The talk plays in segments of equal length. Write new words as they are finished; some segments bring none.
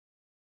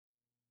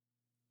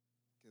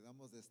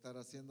Terminamos de estar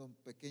haciendo un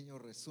pequeño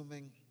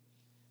resumen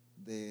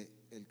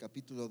del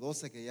capítulo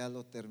 12 que ya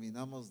lo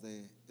terminamos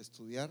de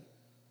estudiar.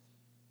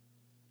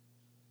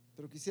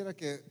 Pero quisiera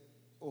que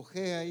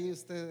ojee ahí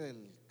usted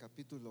el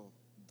capítulo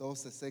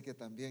 12. Sé que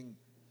también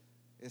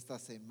esta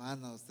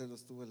semana usted lo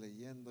estuvo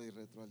leyendo y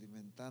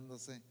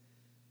retroalimentándose,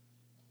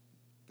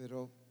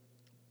 pero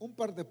un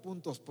par de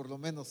puntos por lo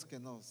menos que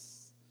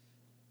nos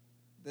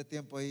dé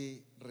tiempo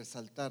ahí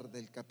resaltar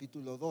del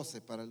capítulo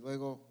 12 para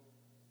luego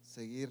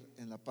seguir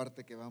en la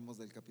parte que vamos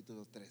del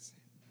capítulo 13.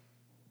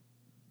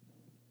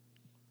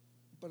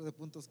 Un par de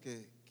puntos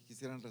que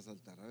quisieran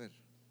resaltar. A ver.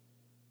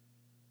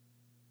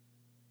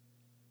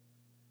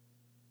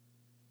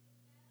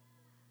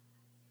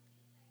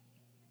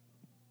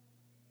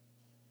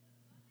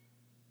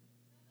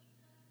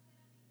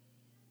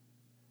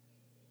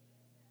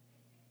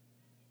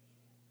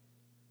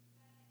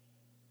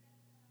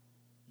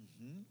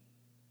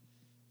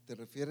 ¿Te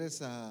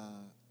refieres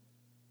al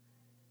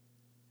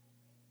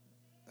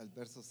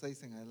verso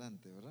 6 en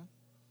adelante, verdad?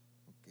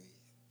 Ok.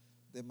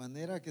 De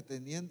manera que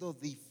teniendo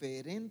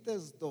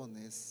diferentes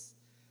dones,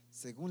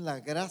 según la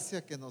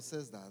gracia que nos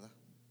es dada,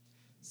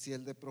 si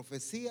el de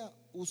profecía,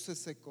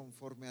 úsese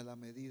conforme a la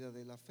medida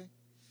de la fe,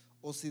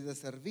 o si de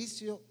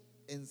servicio,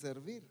 en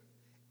servir,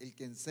 el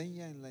que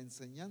enseña en la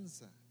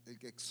enseñanza, el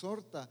que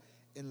exhorta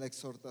en la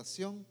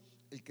exhortación,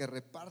 el que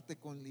reparte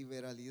con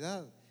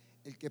liberalidad,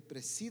 el que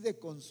preside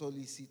con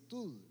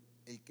solicitud,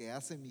 el que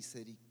hace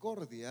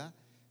misericordia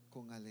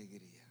con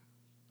alegría.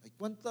 Hay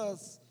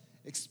cuántas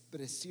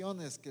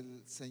expresiones que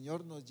el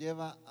Señor nos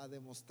lleva a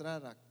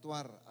demostrar, a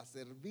actuar, a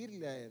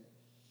servirle a Él.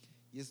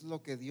 Y es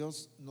lo que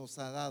Dios nos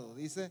ha dado.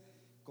 Dice,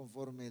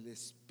 conforme el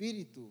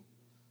Espíritu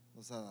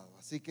nos ha dado.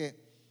 Así que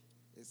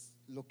es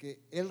lo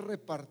que Él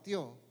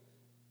repartió,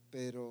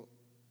 pero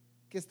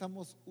 ¿qué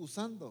estamos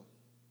usando?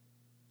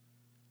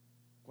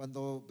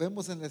 Cuando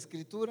vemos en la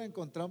Escritura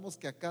encontramos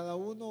que a cada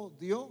uno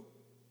dio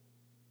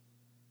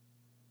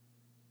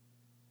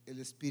el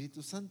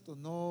Espíritu Santo.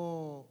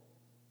 No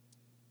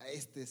a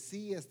este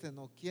sí, a este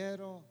no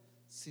quiero,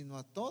 sino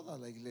a toda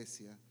la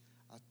iglesia.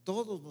 A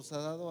todos nos ha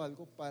dado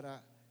algo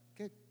para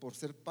que por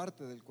ser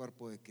parte del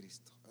cuerpo de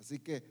Cristo. Así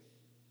que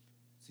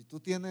si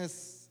tú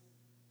tienes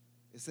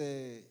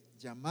ese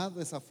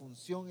llamado, esa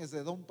función,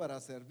 ese don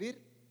para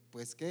servir,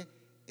 pues que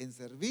en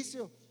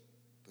servicio,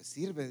 pues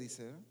sirve,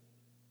 dice, ¿eh?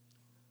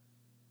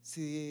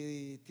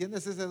 Si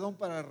tienes ese don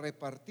para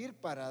repartir,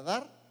 para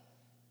dar,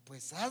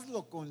 pues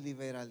hazlo con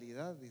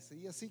liberalidad, dice.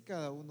 Y así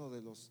cada uno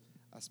de los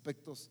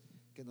aspectos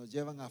que nos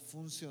llevan a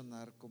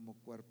funcionar como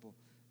cuerpo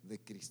de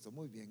Cristo.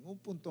 Muy bien, un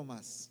punto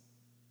más.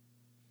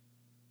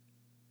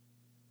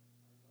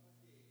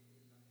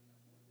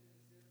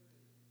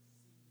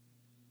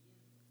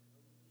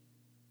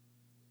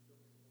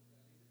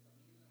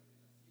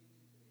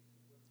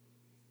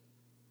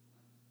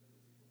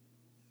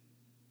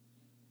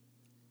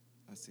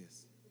 Así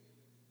es.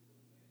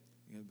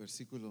 En el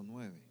versículo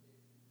 9.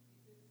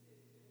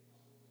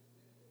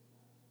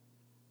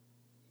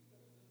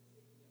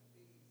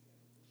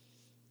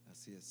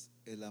 Así es.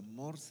 El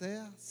amor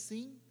sea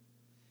sin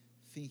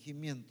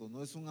fingimiento.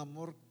 No es un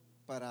amor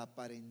para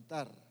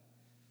aparentar,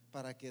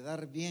 para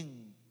quedar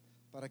bien,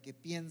 para que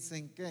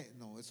piensen que.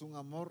 No, es un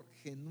amor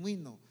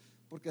genuino,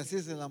 porque así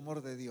es el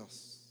amor de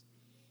Dios.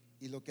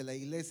 Y lo que la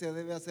iglesia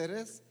debe hacer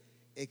es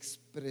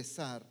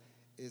expresar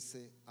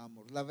ese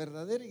amor. La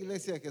verdadera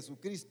iglesia de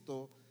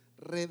Jesucristo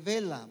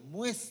revela,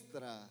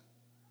 muestra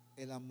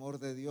el amor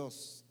de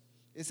Dios.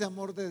 Ese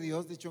amor de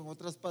Dios, dicho en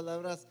otras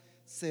palabras,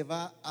 se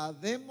va a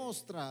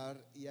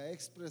demostrar y a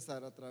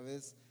expresar a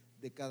través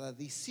de cada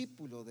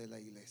discípulo de la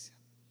iglesia.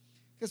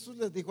 Jesús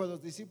les dijo a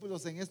los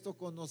discípulos: en esto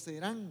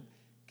conocerán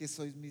que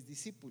sois mis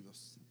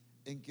discípulos,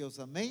 en que os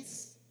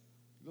améis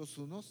los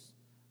unos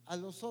a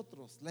los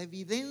otros. La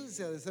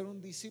evidencia de ser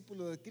un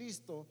discípulo de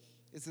Cristo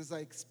es esa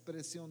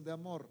expresión de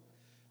amor.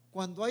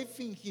 Cuando hay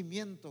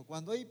fingimiento,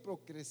 cuando hay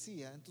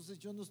hipocresía, entonces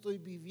yo no estoy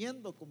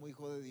viviendo como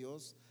hijo de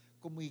Dios,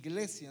 como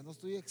iglesia, no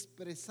estoy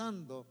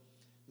expresando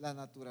la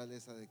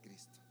naturaleza de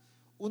Cristo.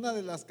 Una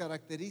de las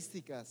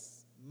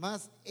características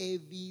más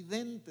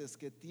evidentes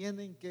que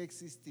tienen que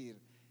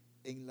existir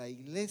en la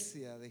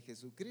iglesia de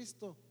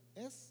Jesucristo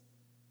es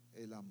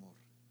el amor,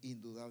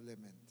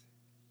 indudablemente.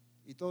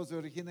 ¿Y todo se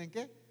origina en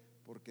qué?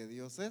 Porque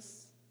Dios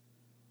es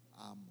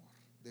amor,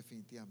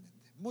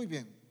 definitivamente. Muy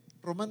bien,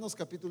 Romanos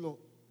capítulo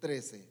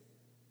 13.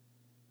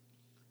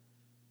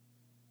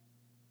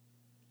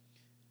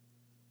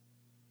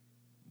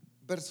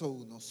 Verso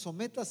 1: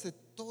 sométase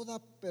toda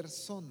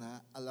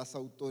persona a las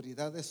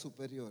autoridades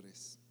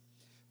superiores,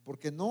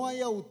 porque no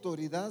hay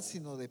autoridad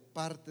sino de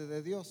parte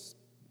de Dios,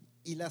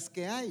 y las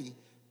que hay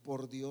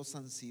por Dios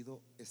han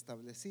sido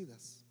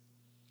establecidas.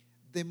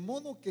 De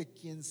modo que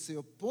quien se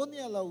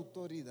opone a la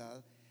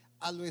autoridad,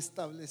 a lo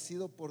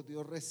establecido por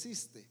Dios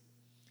resiste,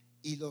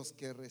 y los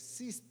que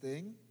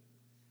resisten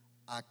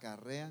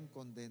acarrean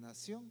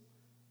condenación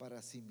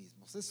para sí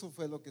mismos. Eso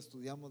fue lo que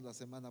estudiamos la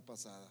semana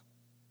pasada.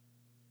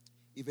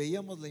 Y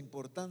veíamos la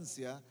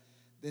importancia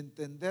de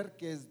entender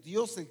que es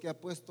Dios el que ha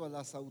puesto a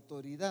las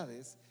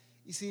autoridades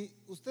Y si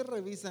usted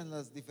revisa en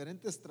las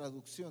diferentes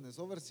traducciones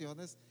o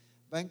versiones,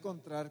 va a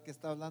encontrar que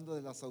está hablando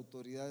de las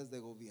autoridades de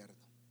gobierno.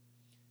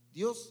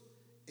 Dios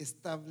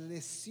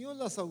estableció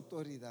las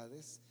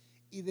autoridades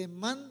y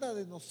demanda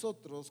de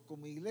nosotros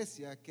como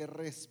iglesia que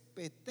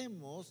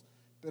respetemos,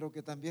 pero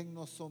que también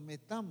nos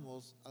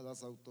sometamos a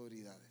las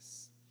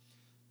autoridades.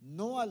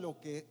 No a lo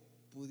que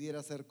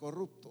pudiera ser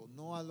corrupto,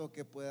 no a lo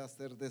que pueda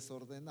ser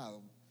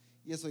desordenado.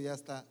 Y eso ya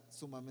está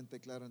sumamente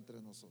claro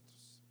entre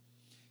nosotros.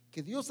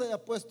 Que Dios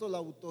haya puesto la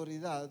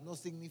autoridad no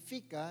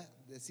significa,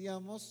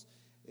 decíamos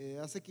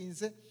hace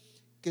 15,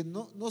 que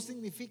no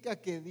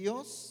significa que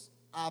Dios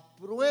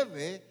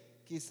apruebe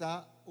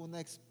quizá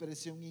una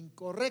expresión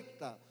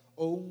incorrecta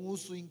o un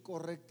uso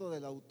incorrecto de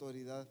la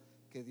autoridad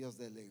que Dios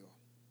delegó.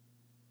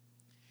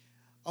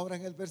 Ahora,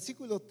 en el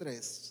versículo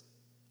 3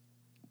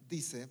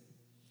 dice: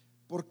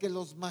 porque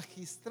los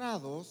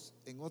magistrados,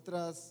 en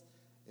otras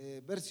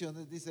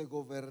versiones dice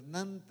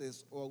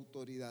gobernantes o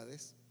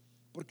autoridades,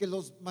 porque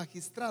los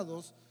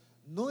magistrados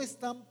no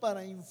están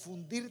para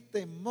infundir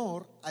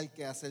temor al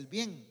que hace el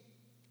bien,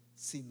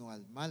 sino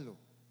al malo.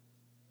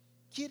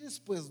 ¿Quieres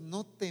pues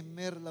no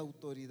temer la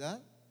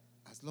autoridad?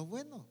 Haz lo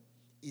bueno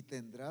y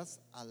tendrás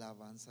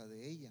alabanza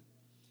de ella,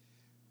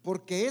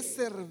 porque es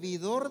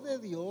servidor de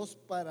Dios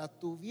para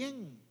tu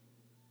bien.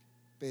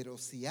 Pero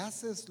si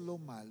haces lo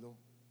malo,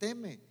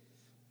 teme,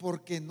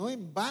 porque no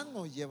en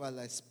vano lleva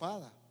la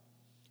espada,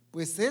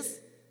 pues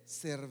es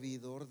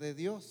servidor de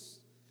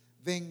Dios,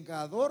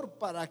 vengador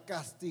para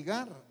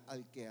castigar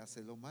al que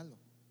hace lo malo.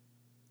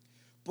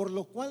 Por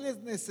lo cual es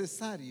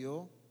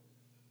necesario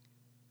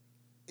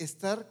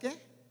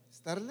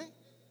estarle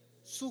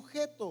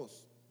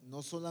sujetos,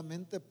 no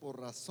solamente por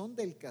razón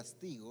del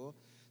castigo,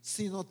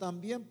 sino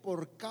también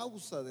por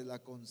causa de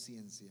la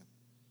conciencia.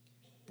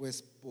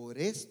 Pues por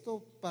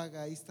esto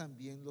pagáis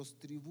también los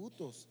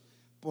tributos,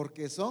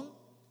 porque son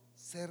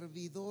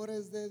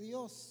servidores de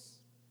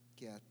Dios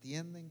que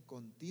atienden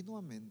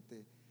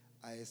continuamente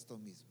a esto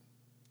mismo.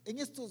 En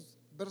estos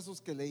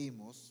versos que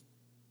leímos,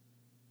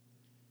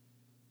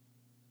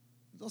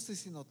 no sé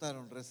si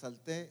notaron,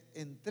 resalté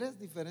en 3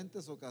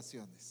 diferentes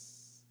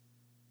ocasiones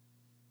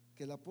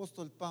que el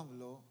apóstol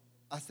Pablo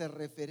hace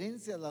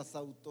referencia a las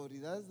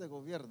autoridades de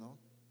gobierno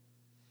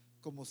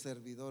como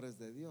servidores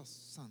de Dios.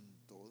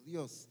 Santo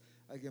Dios,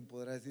 alguien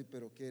podrá decir,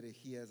 pero qué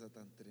herejía esa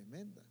tan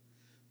tremenda.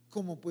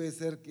 ¿Cómo puede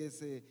ser que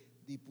ese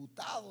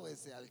diputado,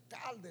 ese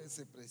alcalde,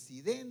 ese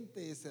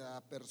presidente,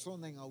 esa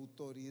persona en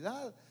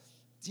autoridad,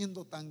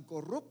 siendo tan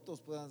corruptos,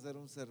 puedan ser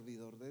un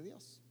servidor de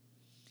Dios?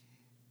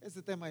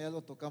 Ese tema ya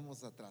lo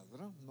tocamos atrás,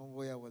 ¿verdad? No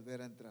voy a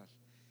volver a entrar.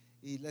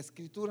 Y la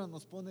escritura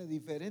nos pone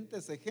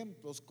diferentes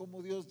ejemplos,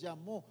 como Dios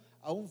llamó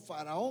a un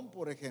faraón,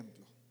 por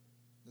ejemplo,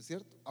 ¿no es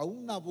cierto? A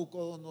un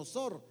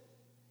Nabucodonosor,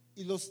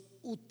 y los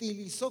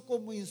utilizó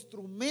como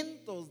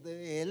instrumentos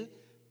de él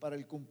para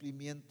el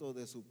cumplimiento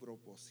de su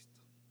propósito.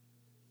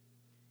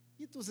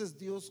 Y entonces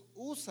Dios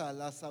usa a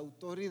las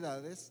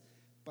autoridades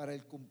para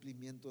el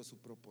cumplimiento de su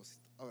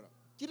propósito. Ahora,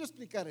 quiero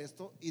explicar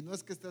esto, y no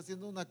es que esté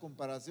haciendo una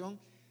comparación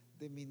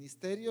de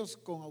ministerios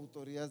con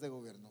autoridades de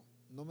gobierno,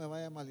 no me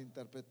vaya a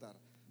malinterpretar,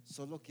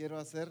 solo quiero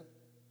hacer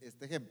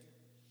este ejemplo.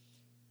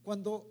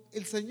 Cuando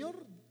el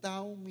Señor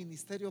da un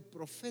ministerio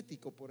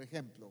profético, por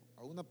ejemplo,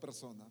 a una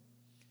persona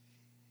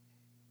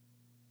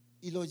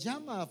y lo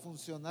llama a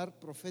funcionar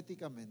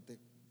proféticamente,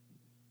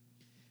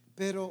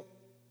 pero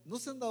no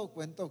se han dado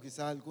cuenta, o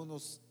quizá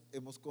algunos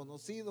hemos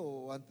conocido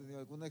o han tenido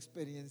alguna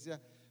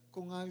experiencia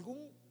con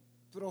algún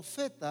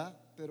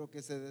profeta, pero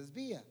que se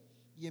desvía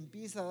y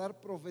empieza a dar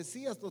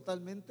profecías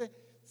totalmente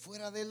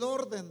fuera del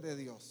orden de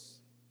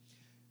Dios.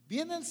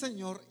 Viene el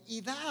Señor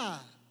y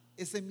da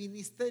ese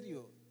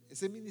ministerio.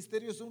 Ese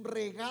ministerio es un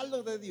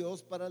regalo de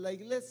Dios para la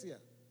iglesia.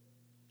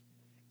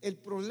 El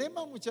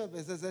problema muchas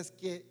veces es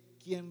que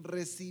quien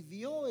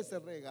recibió ese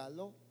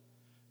regalo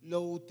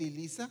lo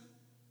utiliza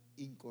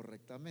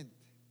incorrectamente.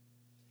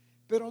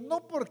 Pero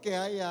no porque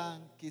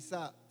hayan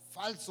quizá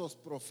falsos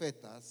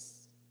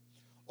profetas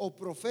o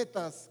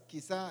profetas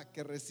quizá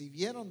que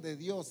recibieron de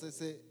Dios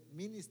ese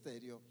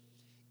ministerio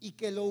y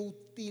que lo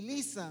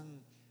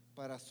utilizan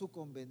para su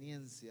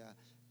conveniencia,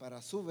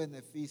 para su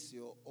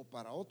beneficio o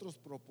para otros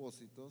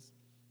propósitos,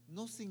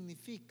 no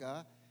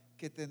significa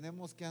que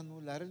tenemos que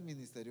anular el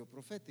ministerio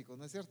profético,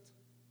 ¿no es cierto?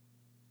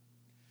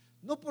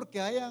 No porque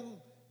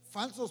hayan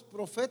falsos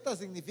profetas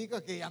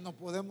significa que ya no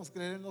podemos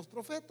creer en los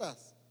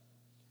profetas,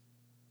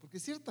 porque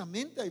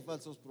ciertamente hay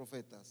falsos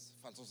profetas,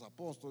 falsos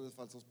apóstoles,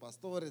 falsos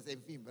pastores,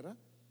 en fin, ¿verdad?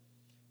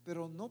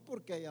 Pero no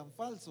porque hayan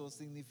falsos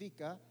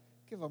significa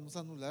que vamos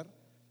a anular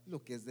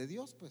lo que es de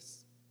Dios,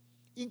 pues.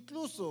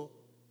 Incluso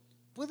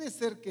puede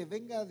ser que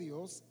venga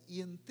Dios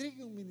y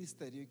entregue un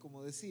ministerio y,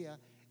 como decía,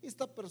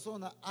 esta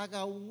persona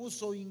haga un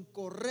uso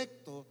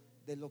incorrecto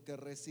de lo que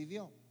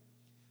recibió.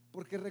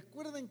 Porque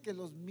recuerden que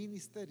los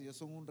ministerios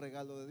son un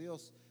regalo de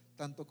Dios,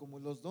 tanto como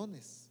los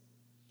dones.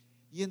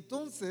 Y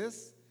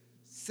entonces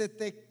se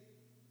te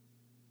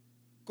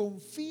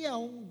confía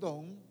un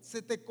don,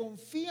 se te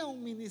confía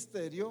un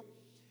ministerio,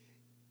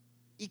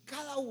 Y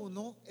cada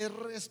uno es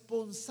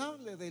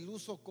responsable del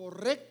uso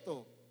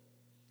correcto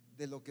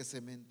de lo que se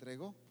me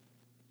entregó.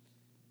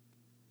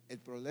 El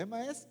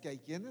problema es que hay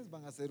quienes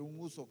van a hacer un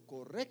uso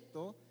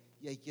correcto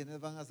y hay quienes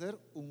van a hacer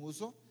un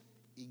uso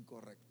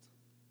incorrecto.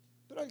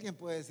 Pero alguien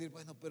puede decir,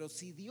 bueno, pero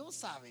si Dios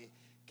sabe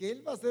que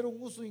Él va a hacer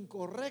un uso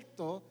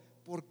incorrecto,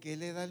 ¿por qué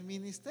le da el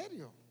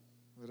ministerio?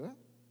 ¿Verdad?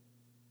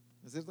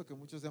 ¿No es cierto que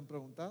muchos se han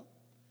preguntado?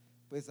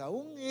 Pues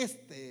aún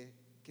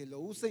que lo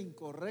usa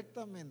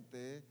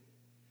incorrectamente,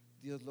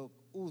 Dios lo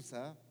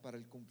usa para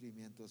el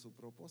cumplimiento de su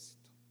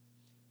propósito.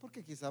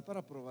 Porque quizá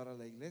para probar a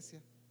la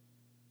iglesia,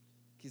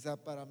 quizá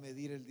para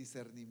medir el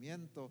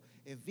discernimiento,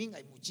 en fin,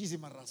 hay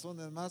muchísimas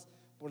razones más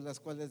por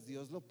las cuales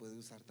Dios lo puede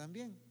usar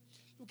también.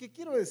 Lo que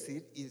quiero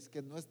decir, y es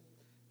que no es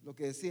lo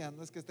que decía,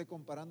 no es que esté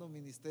comparando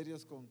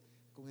ministerios con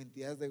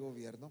entidades de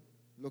gobierno.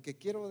 Lo que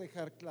quiero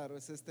dejar claro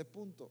es este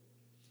punto,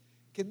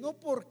 que no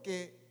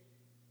porque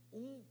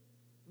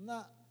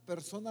una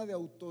persona de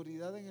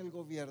autoridad en el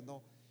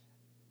gobierno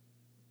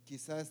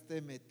quizá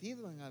esté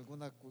metido en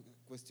alguna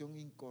cuestión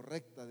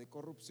incorrecta de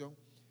corrupción,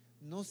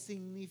 no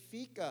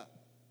significa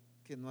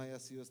que no haya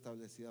sido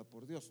establecida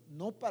por Dios,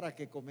 no para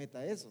que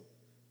cometa eso.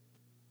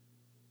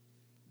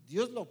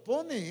 Dios lo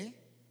pone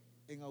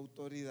en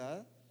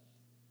autoridad.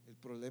 El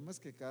problema es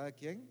que cada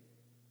quien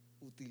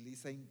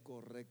utiliza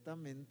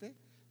incorrectamente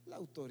la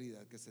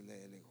autoridad que se le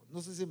delegó.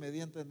 No sé si me di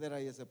a entender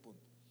ahí ese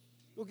punto.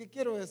 Lo que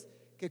quiero es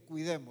que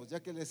cuidemos,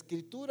 ya que la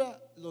Escritura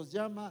los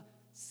llama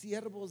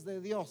siervos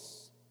de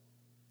Dios,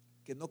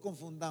 que no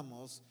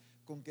confundamos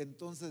con que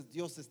entonces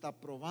Dios está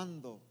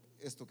probando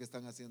esto que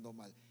están haciendo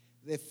mal.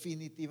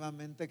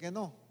 Definitivamente que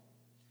no.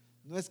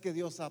 No es que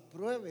Dios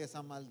apruebe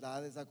esa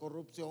maldad, esa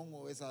corrupción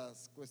o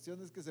esas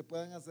cuestiones que se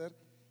puedan hacer,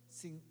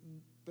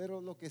 pero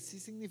lo que sí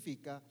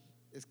significa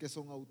es que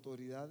son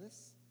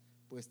autoridades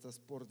puestas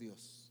por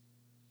Dios.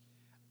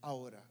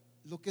 Ahora,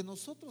 lo que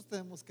nosotros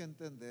tenemos que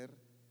entender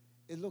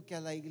es lo que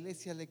a la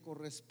iglesia le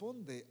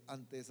corresponde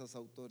ante esas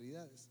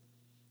autoridades.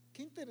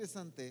 Qué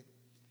interesante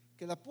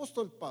que el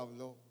apóstol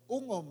Pablo,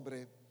 un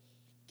hombre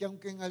que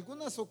aunque en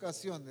algunas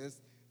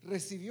ocasiones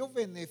recibió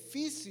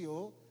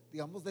beneficio,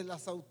 digamos, de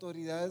las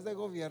autoridades de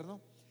gobierno,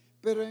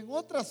 pero en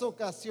otras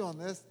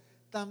ocasiones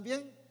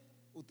también,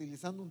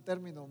 utilizando un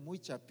término muy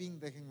chapín,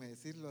 déjenme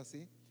decirlo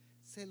así,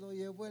 se lo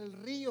llevó el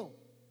río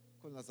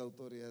con las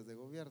autoridades de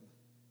gobierno.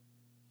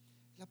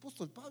 El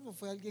apóstol Pablo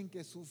fue alguien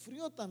que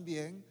sufrió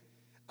también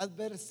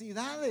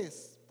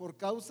adversidades por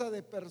causa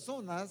de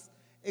personas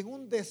en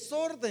un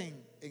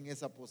desorden en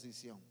esa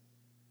posición.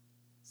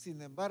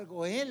 Sin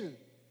embargo, él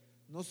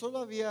no solo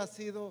había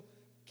sido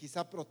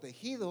quizá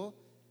protegido,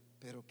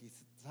 pero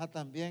quizá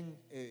también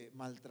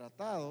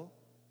maltratado.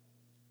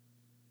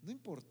 No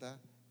importa,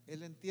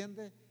 él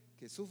entiende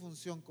que su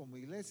función como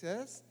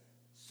iglesia es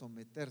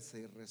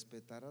someterse y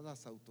respetar a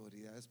las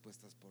autoridades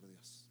puestas por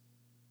Dios.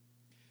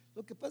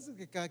 Lo que pasa es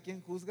que cada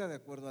quien juzga de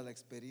acuerdo a la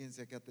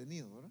experiencia que ha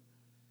tenido, ¿verdad?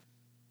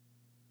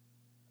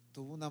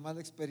 Tuvo una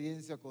mala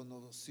experiencia,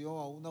 conoció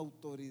a una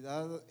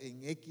autoridad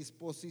en X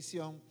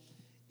posición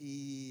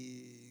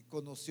y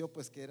conoció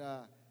pues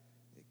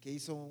que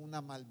hizo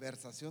una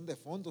malversación de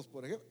fondos,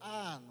 por ejemplo.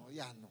 No,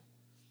 ya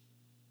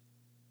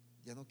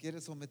no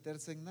quiere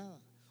someterse en nada,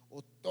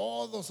 o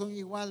todos son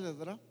iguales,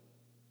 ¿verdad?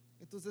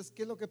 Entonces,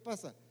 ¿qué es lo que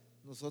pasa?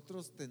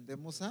 Nosotros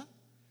tendemos a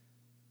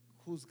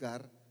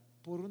juzgar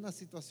por una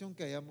situación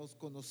que hayamos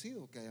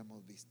conocido, que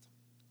hayamos visto.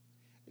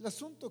 El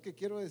asunto que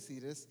quiero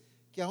decir es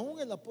que aún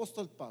el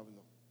apóstol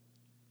Pablo,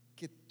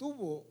 que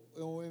tuvo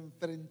o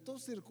enfrentó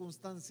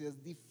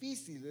circunstancias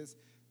difíciles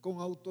con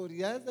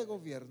autoridades de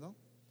gobierno,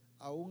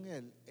 aún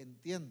él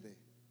entiende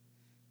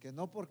que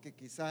no porque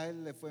quizá a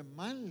él le fue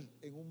mal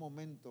en un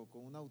momento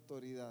con una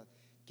autoridad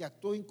que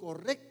actuó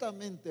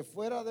incorrectamente,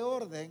 fuera de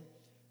orden,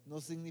 no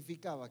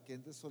significaba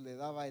que eso le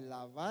daba el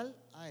aval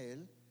a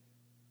él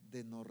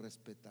de no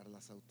respetar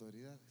las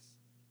autoridades.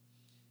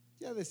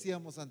 Ya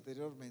decíamos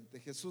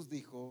anteriormente, Jesús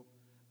dijo: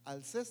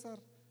 al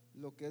César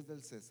lo que es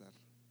del César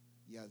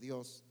y a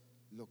Dios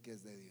lo que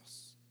es de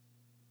Dios.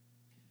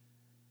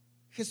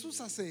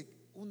 Jesús hace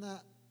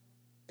una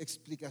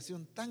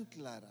explicación tan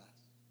clara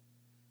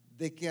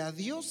de que a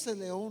Dios se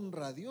le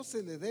honra, a Dios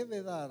se le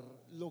debe dar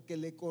lo que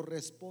le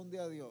corresponde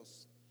a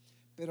Dios,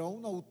 pero a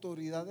una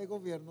autoridad de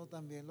gobierno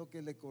también lo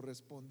que le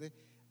corresponde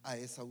a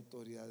esa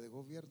autoridad de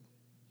gobierno.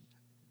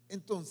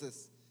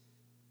 Entonces,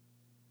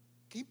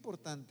 qué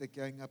importante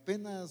que en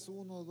apenas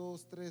 1,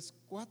 2, 3,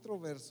 4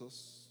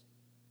 versos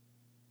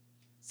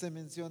se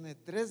mencione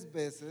 3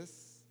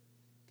 veces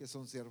que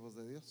son siervos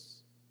de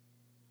Dios.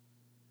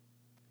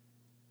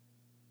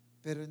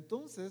 Pero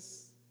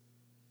entonces,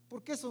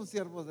 ¿por qué son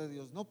siervos de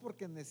Dios? No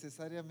porque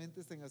necesariamente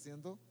estén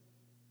haciendo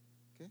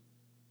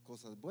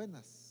cosas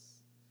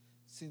buenas,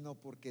 sino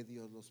porque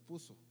Dios los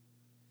puso.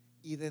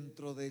 Y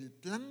dentro del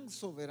plan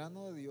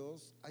soberano de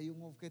Dios hay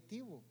un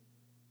objetivo.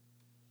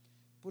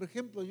 Por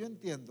ejemplo, yo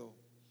entiendo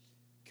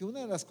que una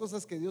de las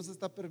cosas que Dios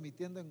está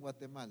permitiendo en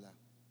Guatemala,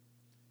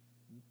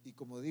 y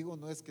como digo,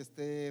 no es que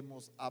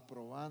estemos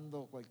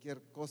aprobando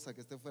cualquier cosa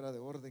que esté fuera de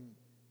orden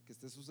que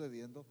esté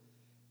sucediendo,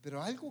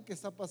 Pero algo que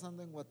está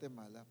pasando en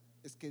Guatemala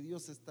es que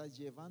Dios está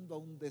llevando a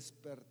un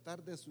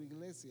despertar de su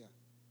iglesia,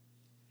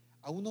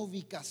 a una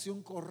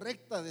ubicación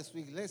correcta de su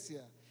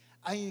iglesia,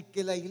 a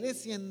que la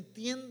iglesia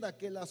entienda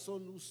que la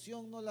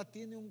solución no la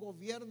tiene un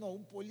gobierno o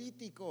un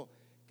político,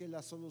 que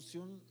la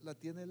solución la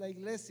tiene la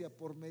iglesia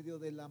por medio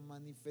de la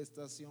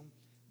manifestación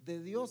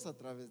de Dios a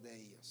través de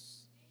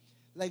ellos.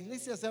 La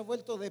iglesia se ha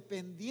vuelto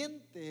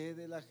dependiente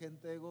de la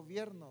gente de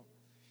gobierno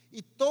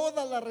y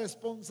toda la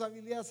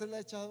responsabilidad se le ha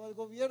echado al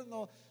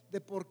gobierno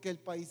de por qué el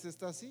país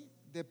está así,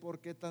 de por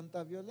qué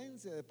tanta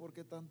violencia, de por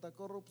qué tanta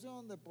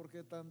corrupción, de por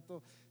qué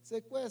tanto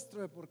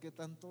secuestro, de por qué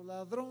tanto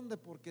ladrón, de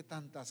por qué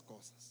tantas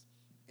cosas.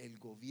 El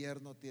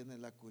gobierno tiene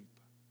la culpa.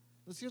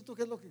 ¿No es cierto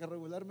que es lo que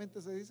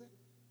regularmente se dice?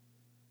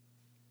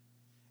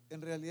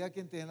 En realidad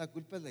quien tiene la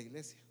culpa es la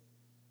iglesia.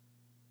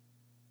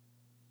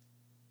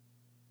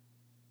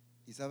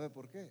 ¿Y sabe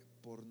por qué?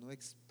 Por no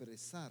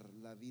expresar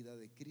la vida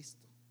de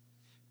Cristo,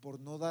 por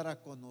no dar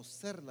a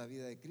conocer la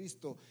vida de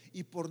Cristo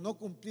y por no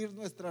cumplir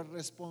nuestra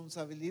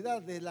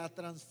responsabilidad de la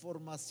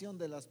transformación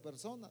de las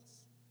personas.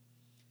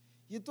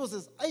 Y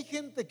entonces hay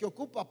gente que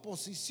ocupa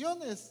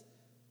posiciones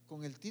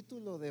con el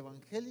título de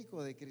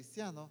evangélico, de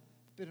cristiano,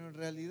 pero en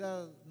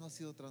realidad no ha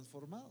sido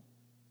transformado.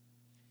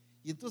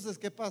 Y entonces,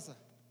 ¿qué pasa?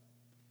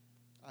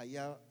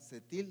 Allá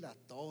se tilda a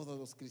todos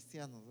los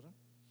cristianos, ¿verdad?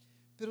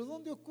 Pero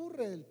 ¿dónde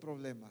ocurre el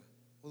problema?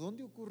 ¿O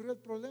dónde ocurrió el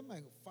problema?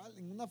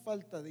 En una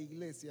falta de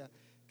iglesia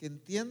que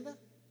entienda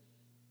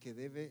que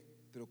debe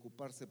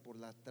preocuparse por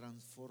la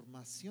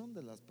transformación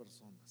de las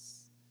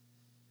personas.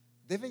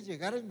 Debe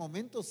llegar el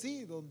momento,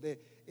 sí,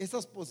 donde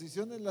esas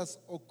posiciones las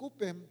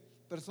ocupen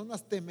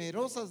personas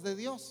temerosas de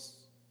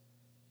Dios,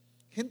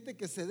 gente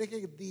que se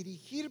deje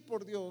dirigir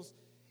por Dios.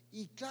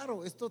 Y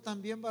claro, esto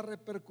también va a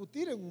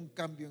repercutir en un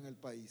cambio en el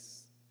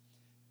país,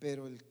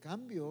 pero el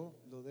cambio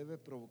lo debe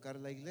provocar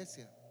la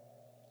iglesia.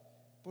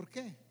 ¿Por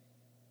qué?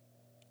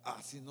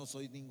 Si no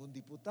soy ningún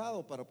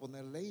diputado para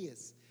poner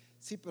leyes,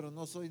 sí, pero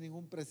no soy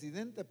ningún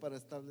presidente para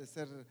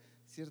establecer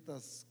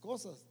ciertas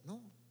cosas.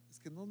 No, es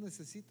que no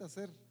necesitas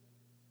ser.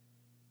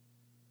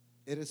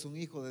 Eres un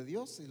hijo de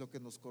Dios y lo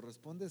que nos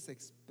corresponde es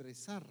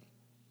expresar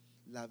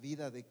la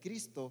vida de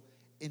Cristo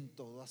en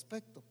todo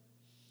aspecto.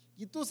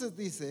 Y entonces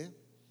dice,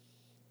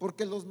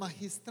 porque los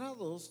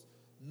magistrados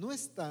no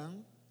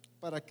están,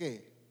 ¿para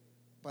qué?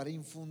 Para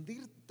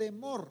infundir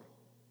temor,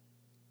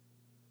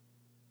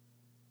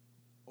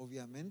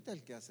 obviamente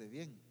al que hace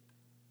bien,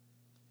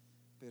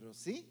 pero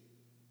sí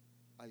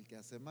al que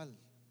hace mal.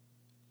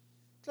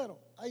 Claro,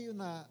 hay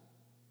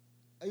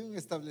un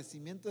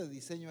establecimiento de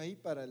diseño ahí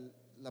para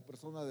la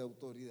persona de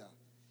autoridad,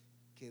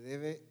 que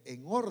debe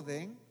en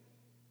orden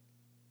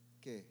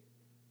que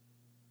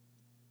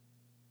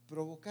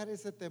provocar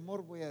ese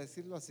temor, voy a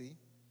decirlo así,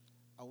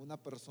 a una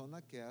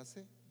persona que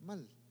hace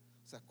mal.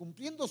 O sea,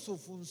 cumpliendo su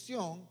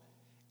función,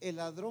 el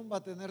ladrón va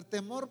a tener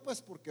temor,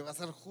 pues porque va a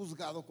ser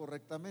juzgado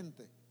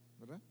correctamente,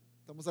 ¿verdad?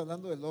 Estamos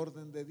hablando del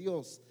orden de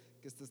Dios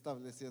que está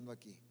estableciendo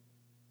aquí.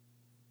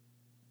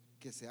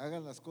 Que se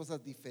hagan las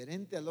cosas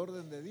diferente al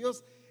orden de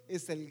Dios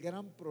es el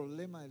gran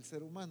problema del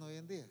ser humano hoy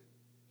en día.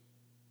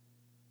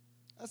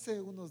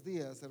 Hace unos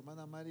días,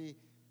 hermana Mari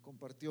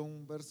compartió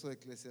un verso de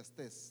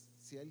Eclesiastés.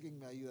 Si alguien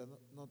me ayuda,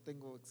 no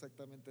tengo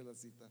exactamente la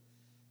cita,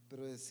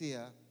 pero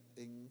decía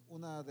en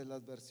una de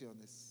las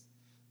versiones: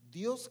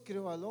 Dios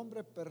creó al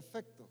hombre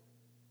perfecto,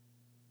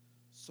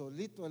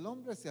 solito el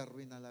hombre se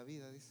arruina la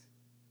vida, dice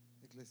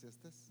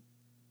Eclesiastés.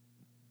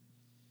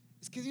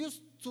 Es que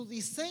Dios, su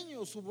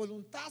diseño, su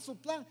voluntad, su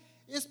plan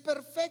es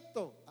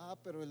perfecto.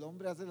 Pero el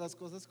hombre hace las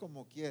cosas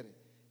como quiere.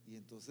 Y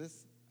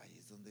entonces ahí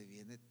es donde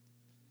viene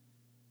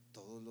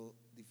todo lo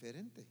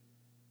diferente.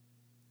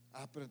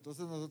 Pero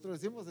entonces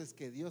nosotros decimos es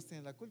que Dios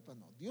tiene la culpa.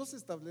 No, Dios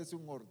establece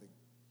un orden.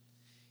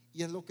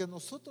 Y en lo que a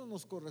nosotros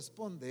nos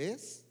corresponde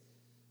es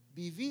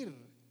vivir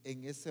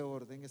en ese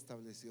orden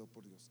establecido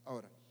por Dios.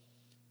 Ahora,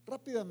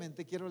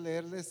 rápidamente quiero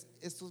leerles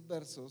estos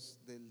versos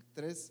del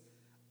 3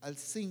 al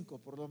 5,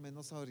 por lo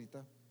menos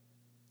ahorita,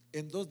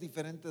 en dos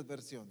diferentes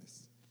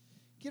versiones.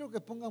 Quiero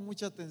que pongan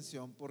mucha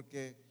atención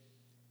porque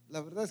la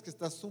verdad es que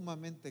está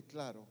sumamente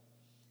claro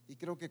y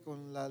creo que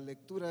con la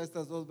lectura de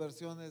estas dos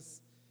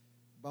versiones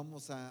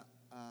vamos a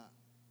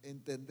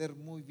entender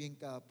muy bien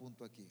cada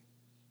punto aquí.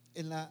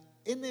 En la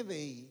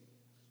NBI,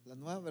 la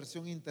nueva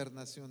versión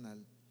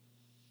internacional,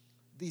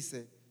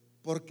 dice: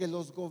 porque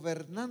los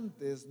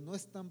gobernantes no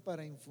están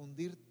para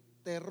infundir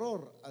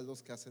terror a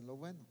los que hacen lo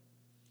bueno,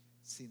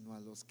 sino a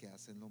los que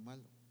hacen lo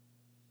malo.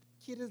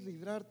 ¿Quieres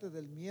librarte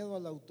del miedo a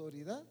la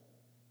autoridad?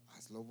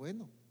 Haz lo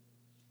bueno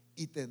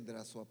y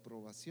tendrás su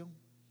aprobación,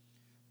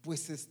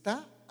 pues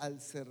está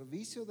al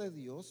servicio de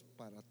Dios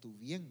para tu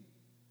bien.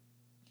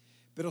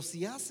 Pero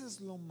si haces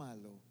lo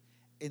malo,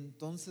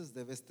 entonces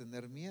debes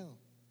tener miedo.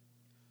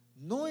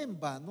 No en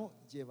vano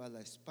lleva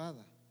la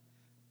espada,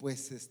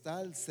 pues está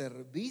al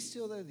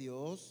servicio de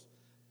Dios.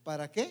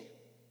 ¿Para qué?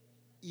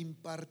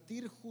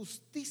 Impartir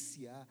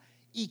justicia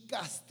y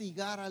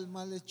castigar al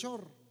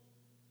malhechor.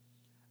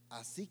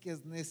 Así que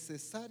es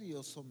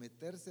necesario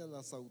someterse a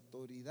las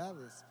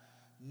autoridades,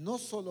 no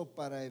solo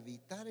para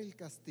evitar el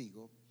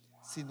castigo,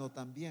 sino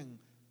también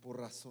por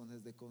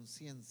razones de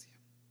conciencia.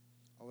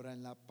 Ahora,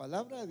 en la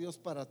palabra de Dios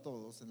para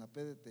todos, en la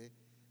PDT,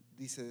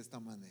 dice de esta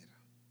manera: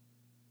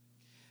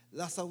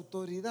 las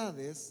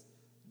autoridades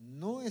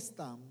no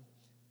están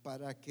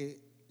para que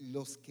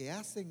los que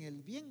hacen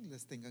el bien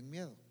les tengan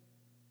miedo.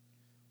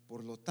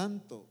 Por lo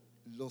tanto,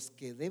 los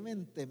que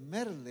deben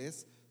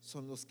temerles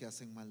son los que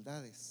hacen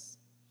maldades.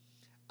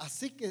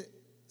 Así que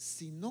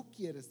si no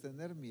quieres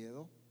tener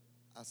miedo,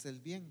 haz el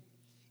bien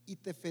y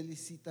te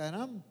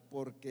felicitarán,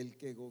 porque el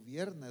que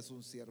gobierna es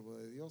un siervo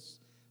de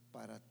Dios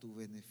para tu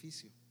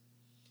beneficio.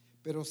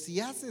 Pero si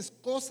haces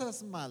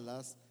cosas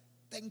malas,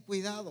 ten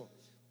cuidado,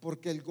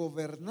 porque el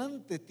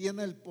gobernante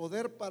tiene el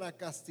poder para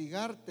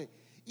castigarte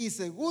y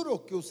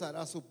seguro que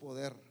usará su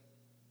poder.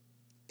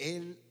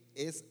 Él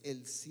es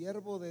el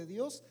siervo de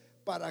Dios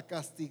para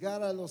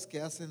castigar a los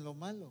que hacen lo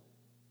malo.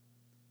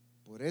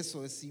 Por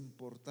eso es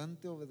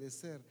importante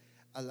obedecer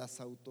a las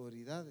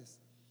autoridades,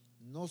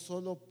 no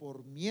solo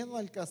por miedo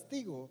al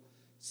castigo,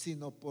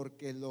 sino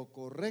porque lo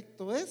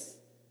correcto es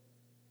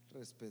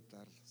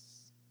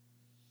respetarlos.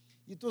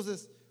 Y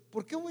entonces,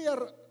 ¿por qué voy a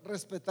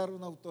respetar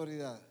una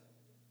autoridad?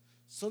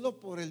 ¿Solo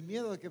por el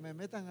miedo de que me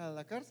metan a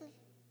la cárcel?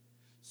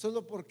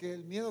 ¿Solo porque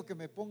el miedo que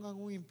me pongan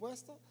un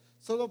impuesto?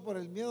 ¿Solo por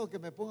el miedo que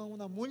me pongan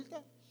una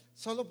multa?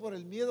 ¿Solo por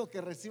el miedo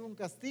que reciba un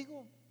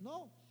castigo?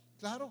 No,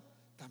 claro,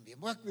 también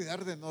voy a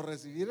cuidar de no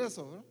recibir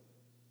eso, ¿verdad?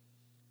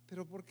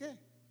 ¿Pero por qué?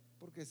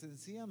 Porque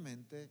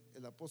sencillamente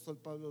el apóstol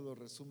Pablo lo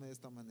resume de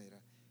esta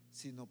manera: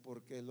 sino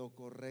porque lo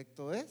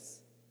correcto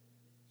es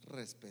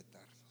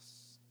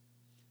respetarlos.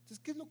 Entonces,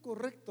 ¿qué es lo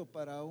correcto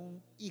para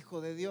un hijo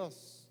de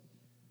Dios?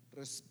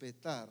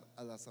 Respetar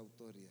a las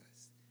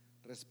autoridades.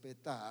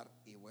 Respetar,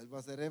 y vuelvo a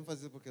hacer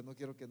énfasis porque no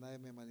quiero que nadie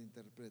me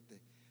malinterprete,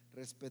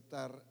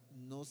 respetar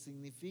no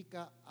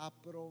significa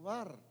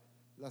aprobar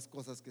las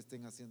cosas que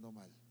estén haciendo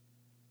mal.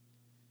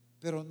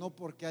 Pero no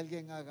porque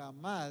alguien haga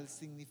mal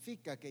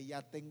significa que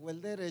ya tengo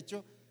el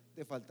derecho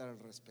de faltar al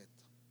respeto.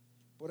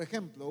 Por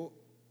ejemplo,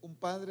 un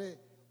padre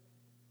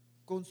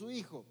con su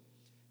hijo.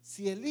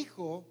 Si el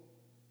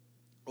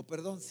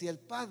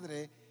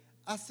padre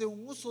hace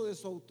un uso de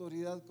su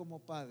autoridad como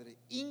padre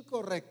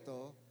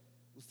incorrecto,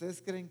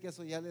 ¿ustedes creen que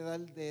eso ya le da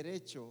el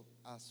derecho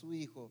a su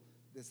hijo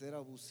de ser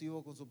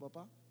abusivo con su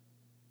papá?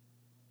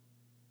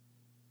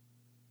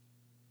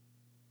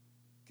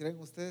 ¿Creen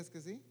ustedes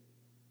que sí?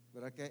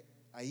 ¿Verdad que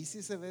ahí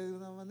sí se ve de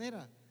una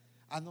manera?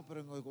 No,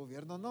 pero en el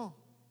gobierno no.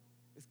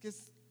 Es que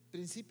es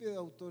principio de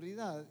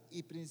autoridad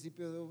y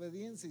principio de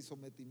obediencia y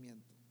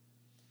sometimiento.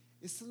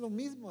 Esto es lo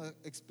mismo,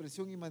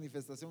 expresión y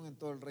manifestación en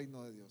todo el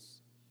reino de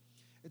Dios.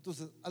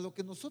 Entonces, a lo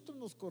que nosotros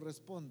nos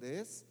corresponde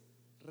es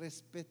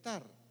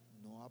respetar,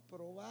 no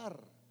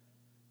aprobar.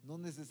 No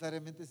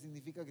necesariamente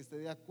significa que esté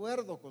de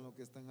acuerdo con lo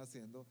que están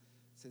haciendo,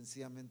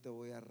 sencillamente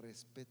voy a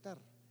respetar.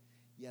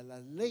 Y a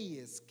las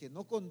leyes que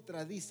no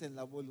contradicen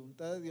la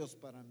voluntad de Dios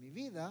para mi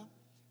vida,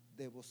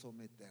 debo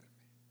someterme.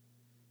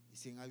 Y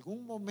si en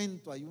algún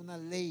momento hay una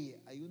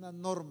ley, hay una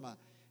norma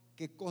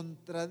que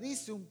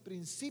contradice un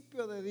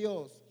principio de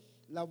Dios,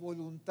 la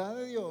voluntad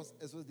de Dios,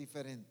 eso es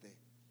diferente.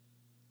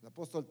 El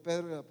apóstol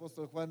Pedro y el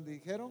apóstol Juan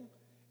dijeron: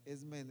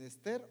 es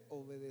menester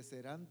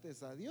obedecer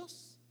antes a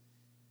Dios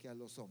que a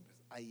los hombres.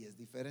 Ahí es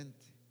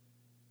diferente.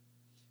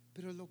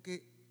 Pero lo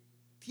que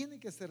tiene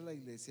que hacer la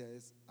iglesia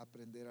es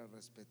aprender a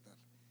respetar.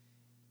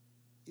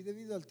 Y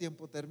debido al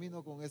tiempo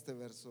termino con este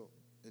verso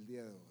el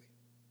día de hoy.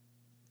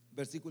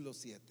 Versículo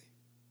 7.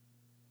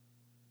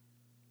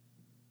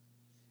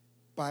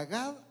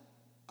 Pagad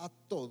a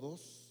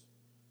todos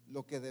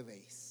lo que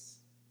debéis.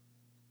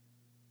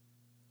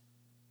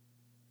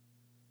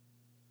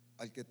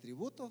 Al que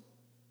tributo,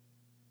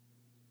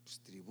 pues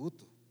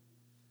tributo.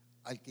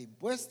 Al que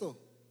impuesto,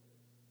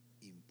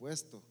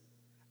 impuesto.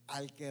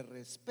 Al que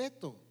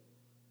respeto,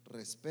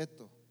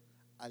 respeto.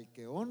 Al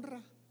que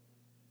honra,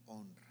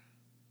 honra.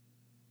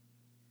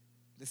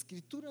 La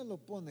escritura lo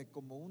pone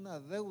como una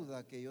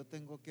deuda que yo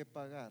tengo que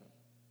pagar.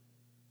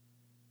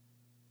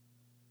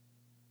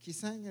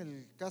 Quizá en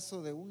el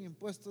caso de un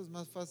impuesto es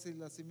más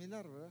fácil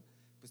asimilar, ¿verdad?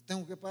 Pues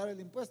tengo que pagar el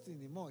impuesto y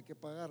ni modo, hay que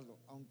pagarlo,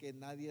 aunque a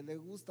nadie le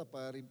gusta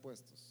pagar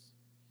impuestos.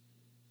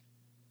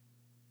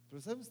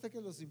 Pero ¿sabe usted que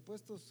los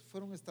impuestos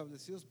fueron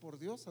establecidos por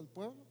Dios al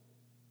pueblo?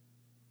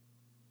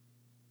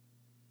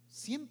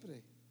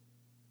 Siempre.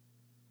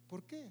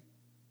 ¿Por qué?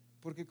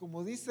 Porque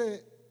como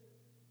dice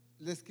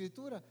la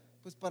escritura,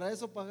 pues para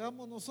eso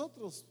pagamos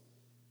nosotros,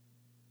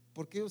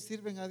 porque ellos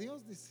sirven a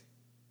Dios, dice,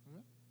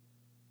 ¿verdad?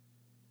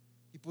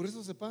 Y por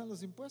eso se pagan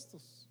los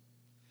impuestos.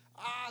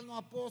 No,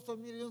 apóstol,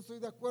 mire, yo no estoy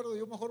de acuerdo,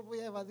 yo mejor voy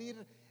a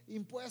evadir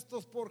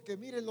impuestos porque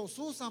mire, los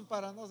usan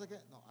para no sé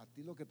qué. No, a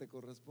ti lo que te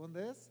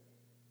corresponde es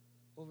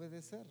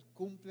obedecer,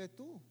 cumple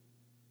tú.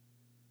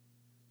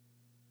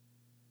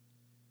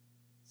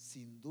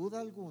 Sin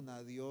duda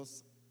alguna,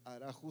 Dios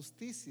hará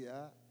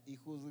justicia y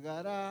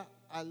juzgará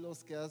a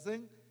los que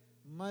hacen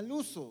mal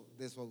uso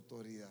de su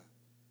autoridad,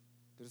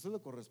 pero eso le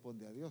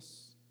corresponde a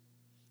Dios.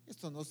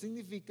 Esto no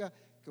significa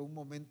que un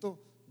momento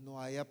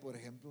no haya, por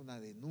ejemplo, una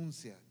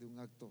denuncia de un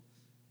acto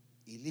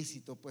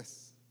ilícito,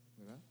 pues,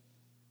 ¿verdad?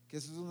 Que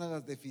eso es una de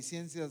las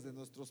deficiencias de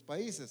nuestros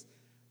países.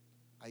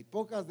 Hay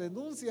pocas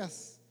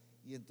denuncias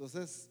y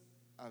entonces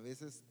a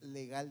veces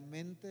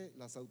legalmente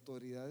las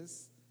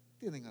autoridades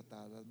tienen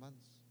atadas las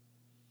manos.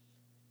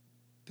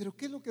 Pero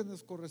 ¿qué es lo que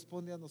nos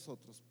corresponde a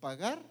nosotros?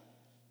 Pagar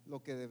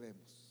lo que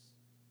debemos.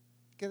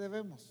 ¿Qué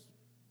debemos?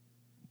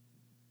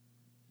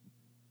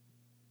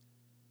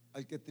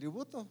 Al que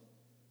tributo,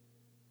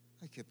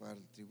 hay que pagar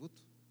el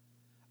tributo.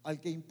 Al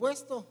que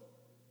impuesto,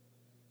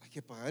 hay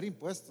que pagar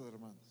impuestos,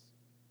 hermanos.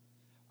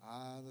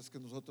 No es que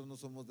nosotros no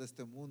somos de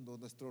este mundo,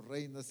 nuestro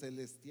reino es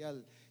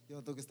celestial, yo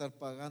no tengo que estar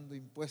pagando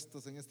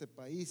impuestos en este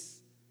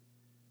país.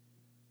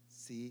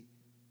 Sí,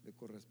 le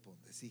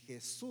corresponde. Si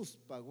Jesús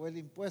pagó el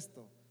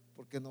impuesto,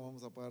 ¿por qué no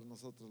vamos a pagar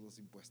nosotros los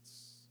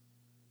impuestos?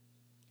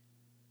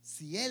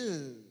 Si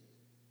Él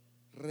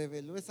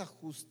reveló esa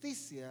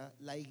justicia,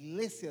 la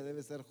iglesia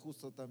debe ser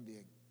justo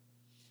también.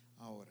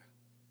 Ahora,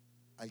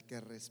 al que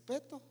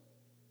respeto,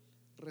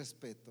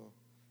 respeto,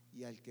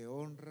 y al que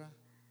honra,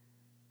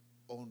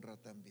 honra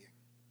también.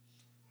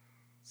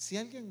 Si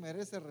alguien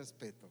merece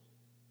respeto,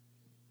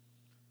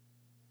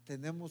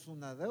 tenemos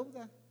una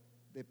deuda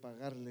de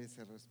pagarle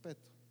ese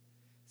respeto.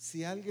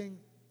 Si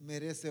alguien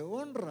merece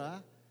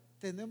honra,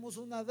 tenemos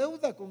una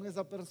deuda con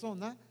esa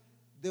persona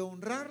de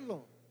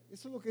honrarlo.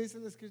 Eso es lo que dice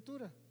la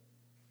Escritura.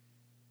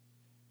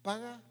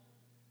 Paga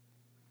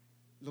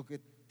lo que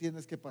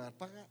tienes que pagar,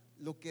 paga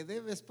lo que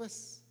debes,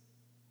 pues.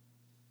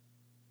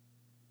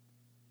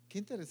 Qué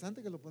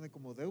interesante que lo pone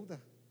como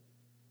deuda.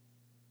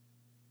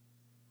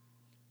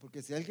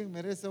 Porque si alguien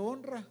merece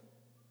honra,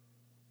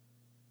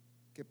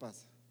 ¿qué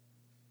pasa?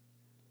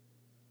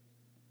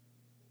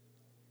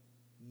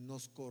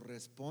 Nos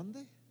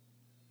corresponde.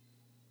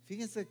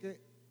 Fíjense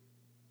que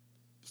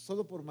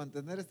solo por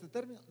mantener este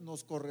término,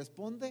 nos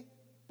corresponde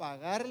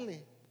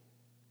pagarle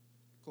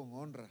con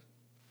honra.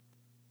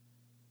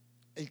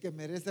 El que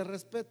merece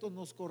respeto,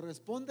 nos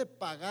corresponde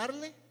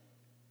pagarle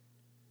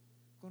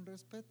con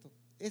respeto.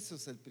 Eso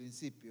es el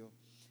principio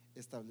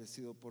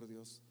establecido por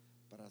Dios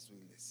para su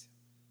iglesia.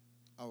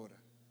 Ahora,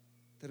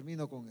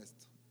 termino con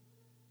esto.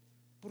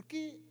 ¿Por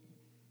qué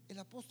el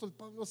apóstol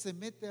Pablo se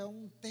mete a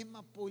un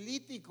tema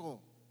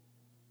político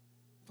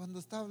cuando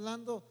está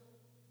hablando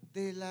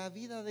de la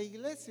vida de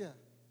iglesia,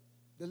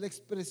 de la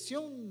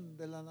expresión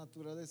de la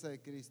naturaleza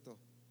de Cristo?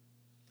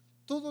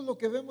 Todo lo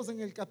que vemos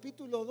en el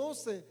capítulo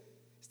 12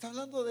 está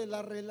hablando de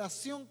la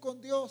relación con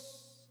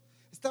Dios,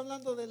 está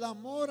hablando del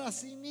amor a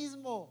sí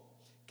mismo,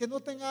 que no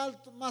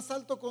tenga más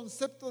alto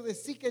concepto de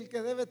sí que el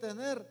que debe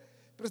tener,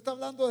 pero está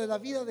hablando de la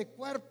vida de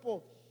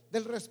cuerpo,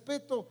 del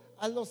respeto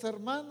a los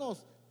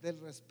hermanos,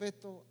 del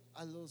respeto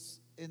a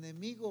los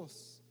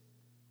enemigos.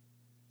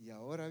 Y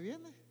ahora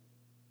viene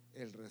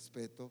el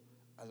respeto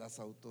a las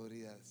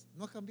autoridades.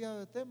 No ha cambiado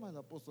de tema el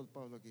apóstol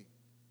Pablo aquí.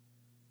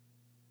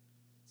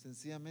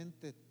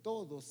 Sencillamente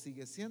todo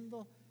sigue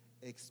siendo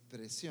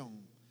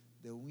expresión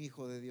de un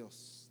hijo de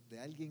Dios, de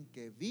alguien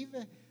que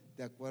vive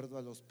de acuerdo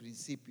a los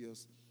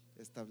principios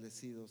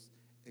establecidos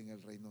en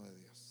el reino de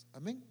Dios.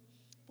 Amén.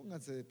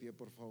 Pónganse de pie,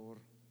 por favor.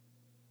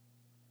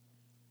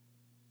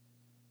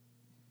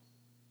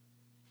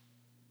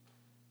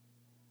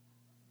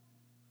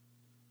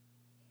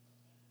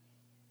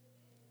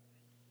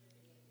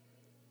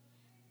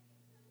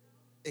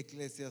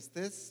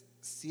 Eclesiastés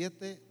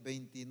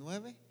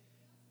 7:29,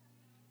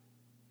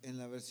 en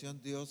la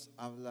versión Dios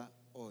habla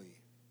hoy.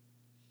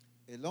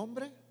 El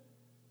hombre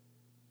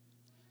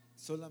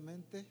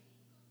solamente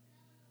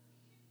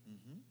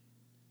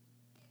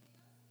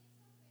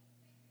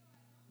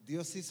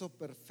Dios hizo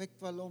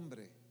perfecto al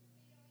hombre,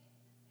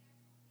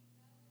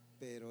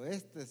 pero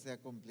este se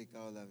ha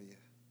complicado la vida.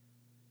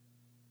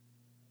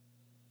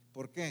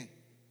 ¿Por qué?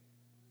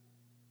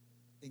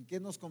 ¿En qué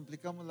nos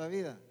complicamos la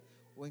vida?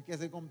 ¿O en qué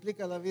se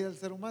complica la vida del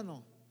ser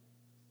humano?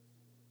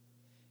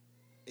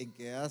 En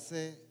que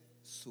hace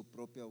su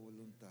propia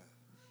voluntad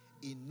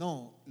y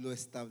no lo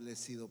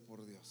establecido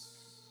por Dios.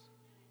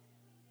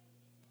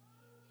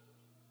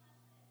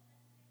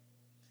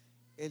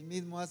 Él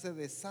mismo hace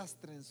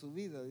desastre en su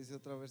vida, dice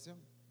otra versión.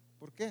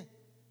 ¿Por qué?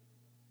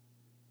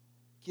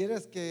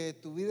 ¿Quieres que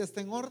tu vida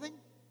esté en orden?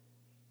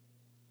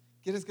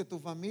 ¿Quieres que tu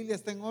familia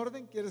esté en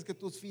orden? ¿Quieres que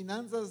tus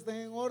finanzas estén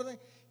en orden?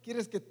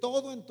 ¿Quieres que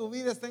todo en tu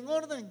vida esté en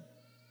orden?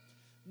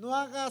 No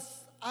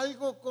hagas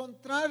algo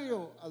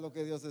contrario a lo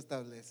que Dios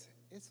establece.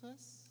 Eso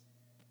es.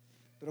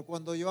 Pero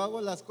cuando yo hago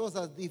las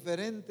cosas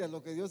diferente a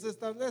lo que Dios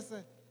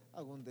establece,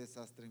 hago un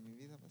desastre en mi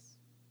vida, pues.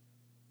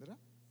 ¿Verdad?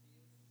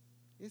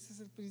 Ese es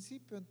el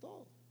principio en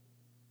todo.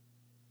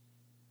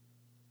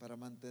 Para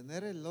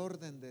mantener el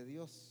orden de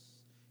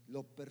Dios,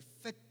 lo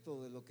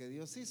perfecto de lo que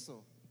Dios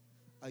hizo,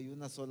 hay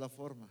una sola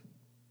forma: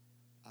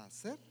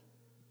 hacer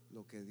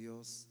lo que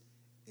Dios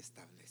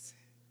establece.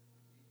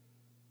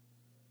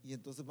 Y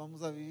entonces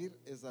vamos a vivir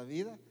esa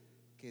vida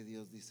que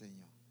Dios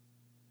diseñó.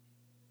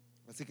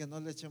 Así que no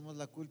le echemos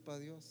la culpa a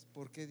Dios.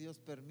 ¿Por qué Dios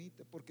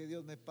permite? ¿Por qué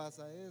Dios me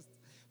pasa esto?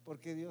 ¿Por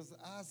qué Dios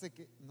hace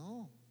que?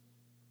 No,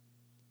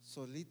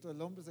 solito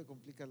el hombre se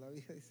complica la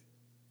vida, dice.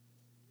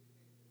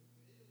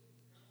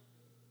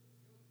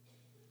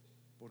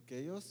 Porque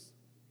ellos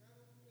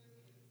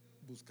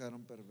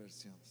buscaron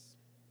perversiones.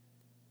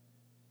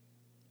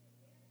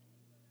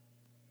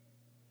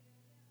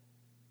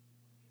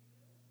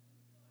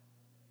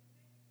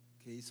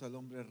 Que hizo al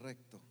hombre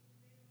recto.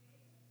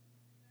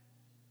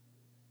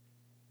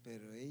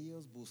 Pero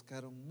ellos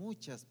buscaron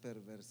muchas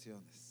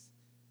perversiones.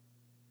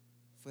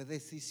 Fue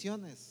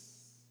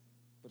decisiones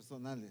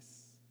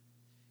personales.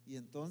 Y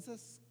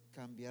entonces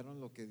cambiaron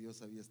lo que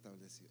Dios había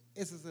establecido.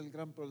 Ese es el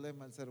gran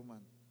problema del ser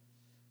humano.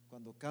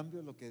 Cuando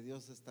cambio lo que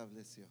Dios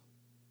estableció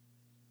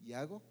y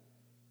hago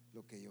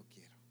lo que yo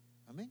quiero.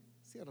 Amén.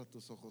 Cierra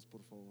tus ojos,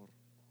 por favor.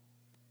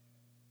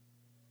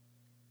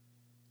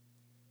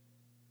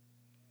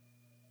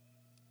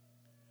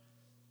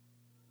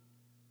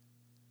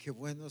 Qué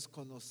bueno es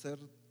conocer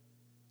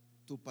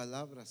tu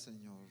palabra,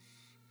 Señor,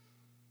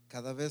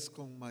 cada vez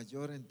con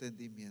mayor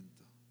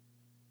entendimiento.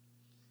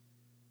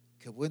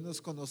 Qué bueno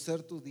es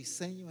conocer tu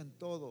diseño en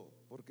todo,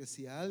 porque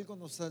si a algo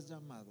nos has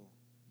llamado,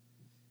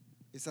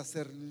 es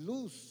hacer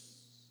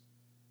luz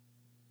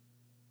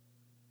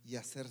y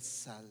hacer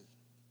sal.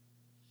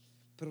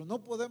 Pero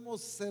no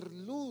podemos ser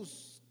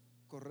luz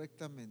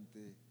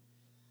correctamente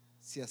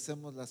si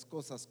hacemos las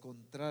cosas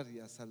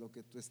contrarias a lo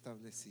que tú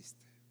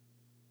estableciste.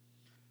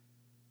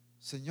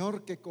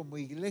 Señor, que como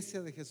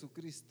iglesia de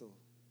Jesucristo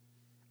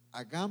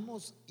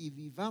hagamos y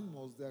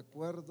vivamos de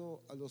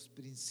acuerdo a los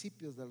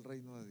principios del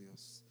reino de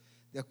Dios,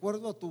 de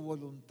acuerdo a tu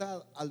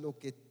voluntad, a lo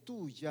que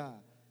tú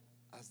ya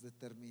has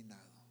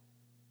determinado,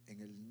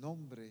 en el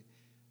nombre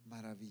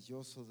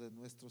maravilloso de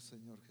nuestro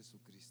Señor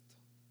Jesucristo.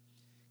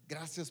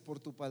 Gracias por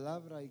tu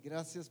palabra y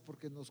gracias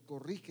porque nos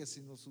corriges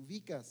y nos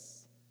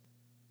ubicas,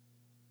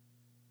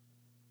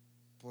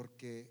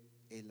 porque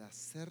el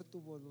hacer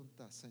tu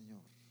voluntad,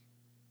 Señor,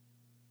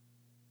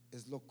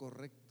 es lo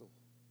correcto.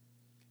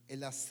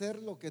 El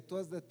hacer lo que tú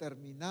has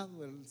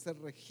determinado, el ser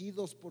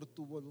regidos por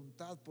tu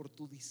voluntad, por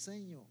tu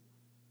diseño,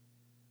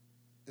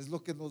 es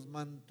lo que nos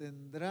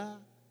mantendrá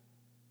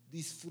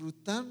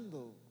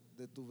disfrutando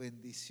de tu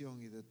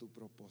bendición y de tu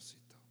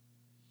propósito.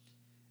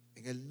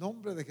 En el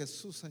nombre de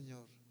Jesús,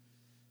 Señor,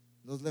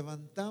 nos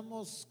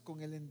levantamos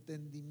con el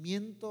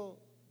entendimiento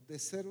de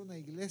ser una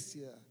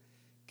iglesia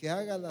que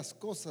haga las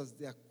cosas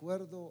de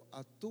acuerdo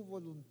a tu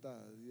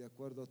voluntad y de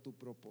acuerdo a tu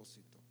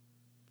propósito,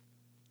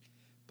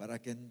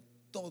 para que en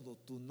todo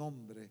tu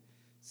nombre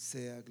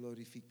sea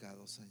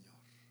glorificado,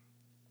 Señor.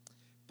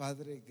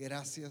 Padre,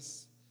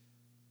 gracias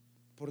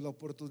por la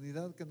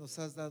oportunidad que nos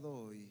has dado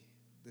hoy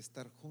de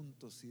estar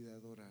juntos y de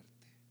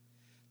adorarte,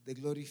 de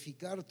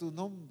glorificar tu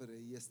nombre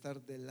y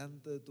estar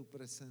delante de tu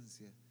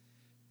presencia,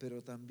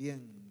 pero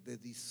también de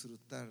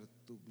disfrutar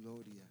tu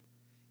gloria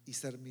y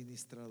ser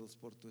ministrados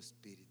por tu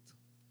Espíritu.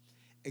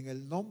 En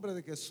el nombre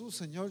de Jesús,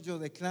 Señor, yo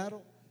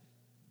declaro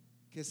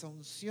que esa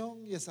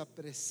unción y esa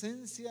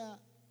presencia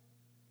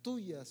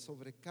tuya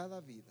sobre cada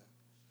vida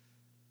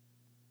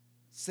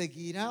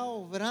seguirá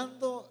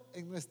obrando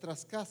en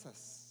nuestras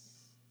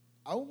casas,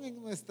 aún en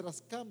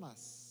nuestras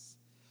camas.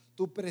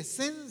 Tu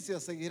presencia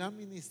seguirá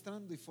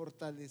ministrando y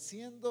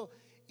fortaleciendo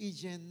y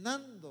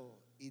llenando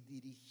y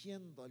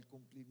dirigiendo al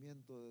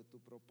cumplimiento de tu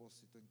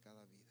propósito en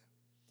cada vida.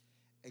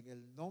 En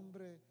el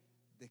nombre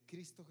de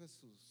Cristo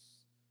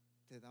Jesús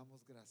te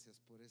damos gracias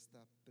por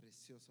esta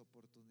preciosa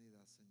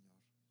oportunidad, Señor.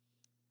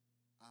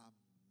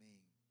 Amén.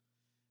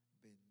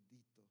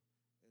 Bendito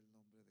el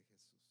nombre de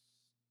Jesús.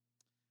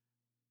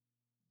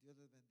 Dios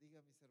les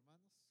bendiga, mis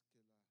hermanos.